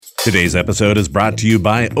Today's episode is brought to you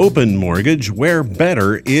by Open Mortgage, where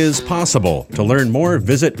better is possible. To learn more,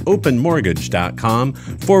 visit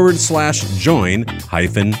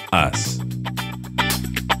openmortgage.com/join-us.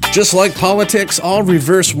 Just like politics, all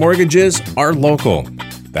reverse mortgages are local.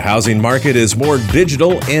 The housing market is more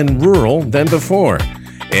digital and rural than before.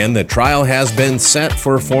 And the trial has been set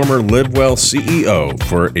for former LiveWell CEO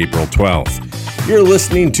for April 12th. You're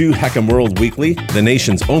listening to HECM World Weekly, the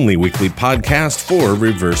nation's only weekly podcast for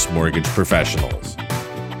reverse mortgage professionals.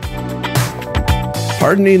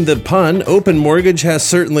 Pardoning the pun, Open Mortgage has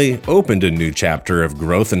certainly opened a new chapter of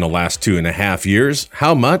growth in the last 2.5 years.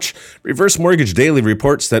 How much? Reverse Mortgage Daily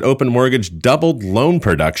reports that Open Mortgage doubled loan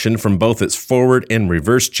production from both its forward and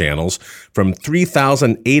reverse channels from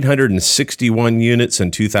 3,861 units in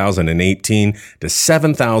 2018 to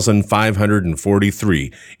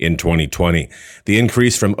 7,543 in 2020. The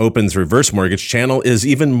increase from Open's reverse mortgage channel is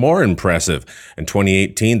even more impressive. In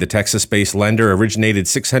 2018, the Texas-based lender originated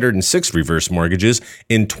 606 reverse mortgages.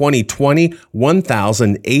 In 2020,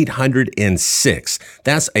 1,806.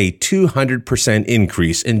 That's a 200%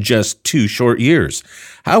 increase in just 2 short years.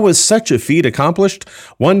 How was such a feat accomplished?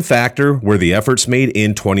 One factor were the efforts made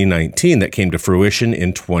in 2019 that came to fruition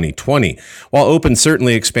in 2020. While Open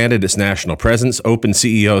certainly expanded its national presence, Open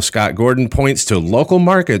CEO Scott Gordon points to local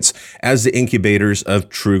markets as the incubators of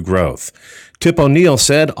true growth. Tip O'Neill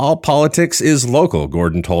said, "All politics is local,"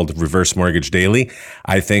 Gordon told Reverse Mortgage Daily.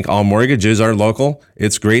 "I think all mortgages are local.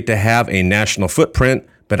 It's great to have a national footprint,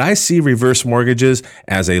 but I see reverse mortgages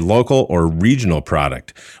as a local or regional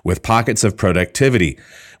product with pockets of productivity.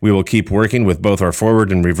 We will keep working with both our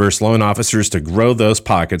forward and reverse loan officers to grow those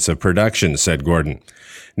pockets of production," said Gordon.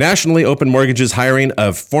 Nationally, Open Mortgage's hiring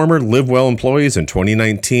of former LiveWell employees in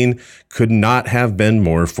 2019 could not have been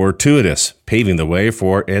more fortuitous, paving the way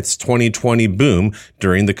for its 2020 boom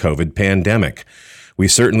during the COVID pandemic. "We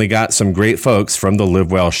certainly got some great folks from the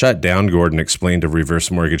LiveWell shutdown," Gordon explained to Reverse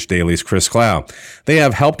Mortgage Daily's Chris Clow. "They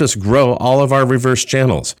have helped us grow all of our reverse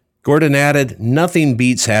channels." Gordon added, "Nothing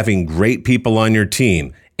beats having great people on your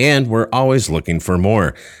team. And we're always looking for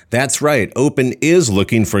more." That's right, Open is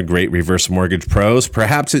looking for great reverse mortgage pros.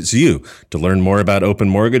 Perhaps it's you. To learn more about Open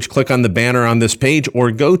Mortgage, click on the banner on this page or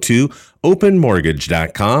go to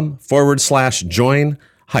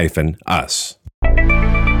openmortgage.com/join-us.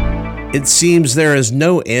 It seems there is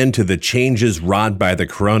no end to the changes wrought by the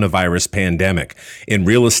coronavirus pandemic. In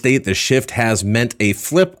real estate, the shift has meant a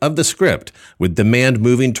flip of the script, with demand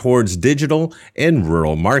moving towards digital and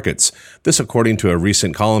rural markets. This according to a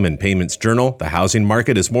recent column in Payments Journal. The housing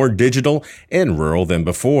market is more digital and rural than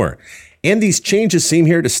before. And these changes seem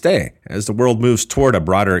here to stay. As the world moves toward a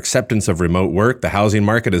broader acceptance of remote work, the housing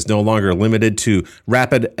market is no longer limited to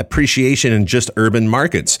rapid appreciation in just urban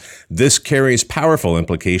markets. This carries powerful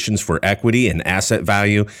implications for equity and asset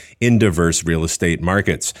value in diverse real estate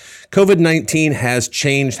markets. COVID-19 has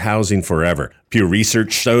changed housing forever. Pew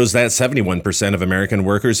Research shows that 71% of American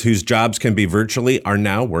workers whose jobs can be virtually are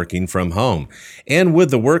now working from home. And with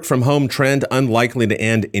the work from home trend unlikely to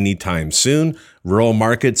end anytime soon, rural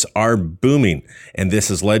markets are booming. And this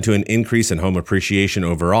has led to an increase in home appreciation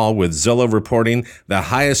overall, with Zillow reporting the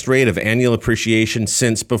highest rate of annual appreciation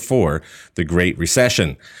since before the Great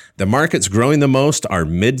Recession. The markets growing the most are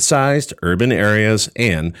mid-sized urban areas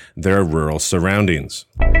and their rural surroundings.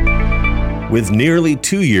 With nearly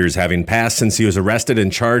 2 years having passed since he was arrested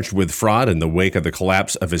and charged with fraud in the wake of the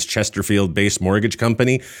collapse of his Chesterfield-based mortgage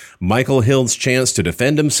company, Michael Hild's chance to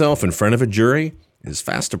defend himself in front of a jury is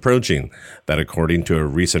fast approaching. That according to a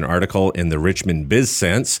recent article in the Richmond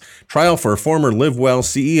BizSense, trial for former LiveWell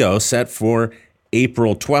CEO set for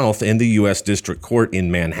April 12th in the U.S. District Court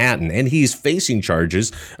in Manhattan, and he's facing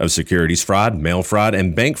charges of securities fraud, mail fraud,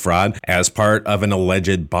 and bank fraud as part of an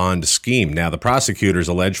alleged bond scheme. Now, the prosecutors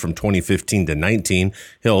allege from 2015 to 19,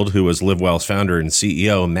 Hild, who was LiveWell's founder and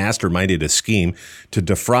CEO, masterminded a scheme to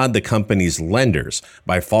defraud the company's lenders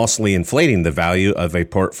by falsely inflating the value of a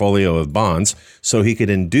portfolio of bonds so he could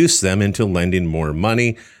induce them into lending more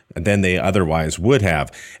money than they otherwise would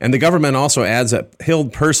have. And the government also adds that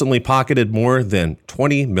Hild personally pocketed more than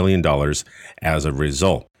 $20 million as a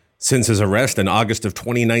result. Since his arrest in August of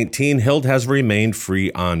 2019, Hild has remained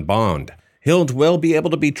free on bond. Hild will be able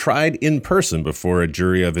to be tried in person before a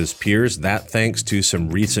jury of his peers, that thanks to some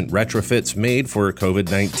recent retrofits made for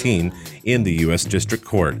COVID-19 in the U.S. District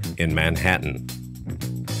Court in Manhattan.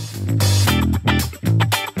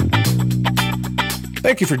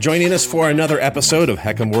 Thank you for joining us for another episode of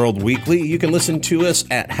Heckam World Weekly. You can listen to us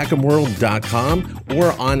at heckhamworld.com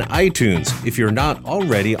or on iTunes. If you're not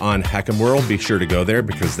already on Heckam World, be sure to go there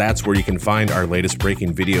because that's where you can find our latest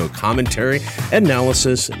breaking video commentary,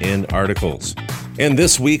 analysis, and articles. And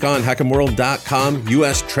this week on heckhamworld.com,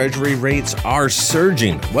 U.S. Treasury rates are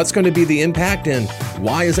surging. What's going to be the impact and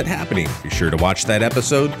why is it happening? Be sure to watch that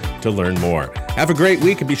episode to learn more. Have a great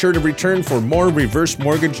week and be sure to return for more reverse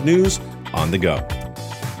mortgage news on the go.